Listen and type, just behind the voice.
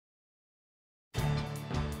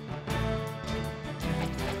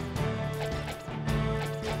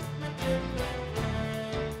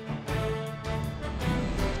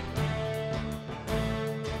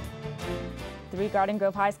3 Garden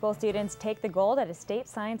Grove High School students take the gold at a state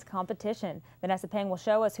science competition. Vanessa Peng will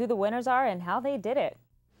show us who the winners are and how they did it.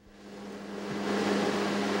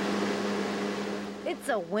 It's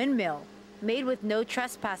a windmill made with no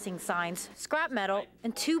trespassing signs, scrap metal,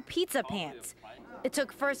 and 2 pizza pans. It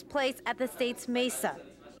took first place at the state's MESA,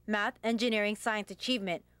 Math, Engineering, Science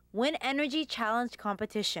Achievement, Wind Energy Challenge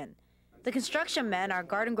competition. The construction men are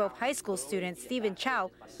Garden Grove High School student Stephen Chow,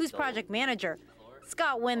 who's project manager,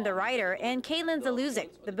 Scott Wynn, the writer, and Kaylin Zaluzik,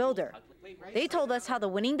 the builder. They told us how the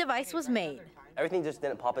winning device was made. Everything just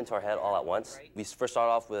didn't pop into our head all at once. We first started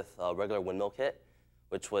off with a regular windmill kit,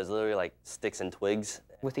 which was literally like sticks and twigs.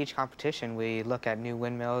 With each competition, we look at new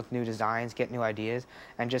windmills, new designs, get new ideas,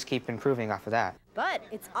 and just keep improving off of that. But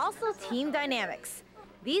it's also team dynamics.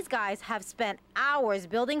 These guys have spent hours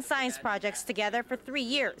building science projects together for 3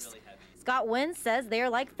 years. Scott Wynn says they're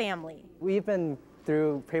like family. We've been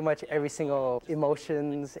through pretty much every single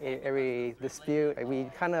emotions, every dispute.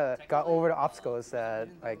 We kind of got over the obstacles that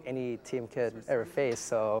like any team could ever face.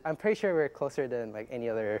 So I'm pretty sure we're closer than like any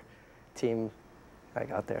other team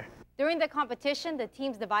like out there. During the competition, the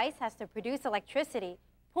team's device has to produce electricity,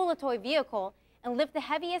 pull a toy vehicle, and lift the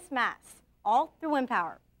heaviest mass, all through wind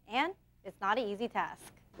power. And it's not an easy task.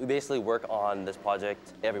 We basically work on this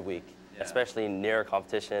project every week, especially near a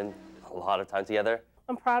competition, a lot of time together.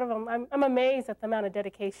 I'm proud of them. I'm amazed at the amount of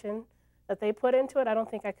dedication that they put into it. I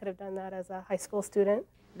don't think I could have done that as a high school student.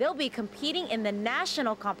 They'll be competing in the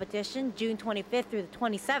national competition June 25th through the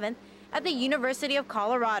 27th at the University of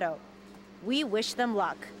Colorado. We wish them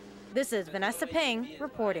luck. This is Vanessa Peng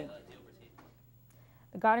reporting.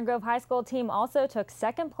 The Garden Grove High School team also took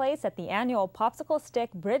 2nd place at the annual Popsicle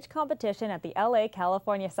Stick Bridge competition at the LA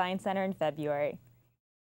California Science Center in February.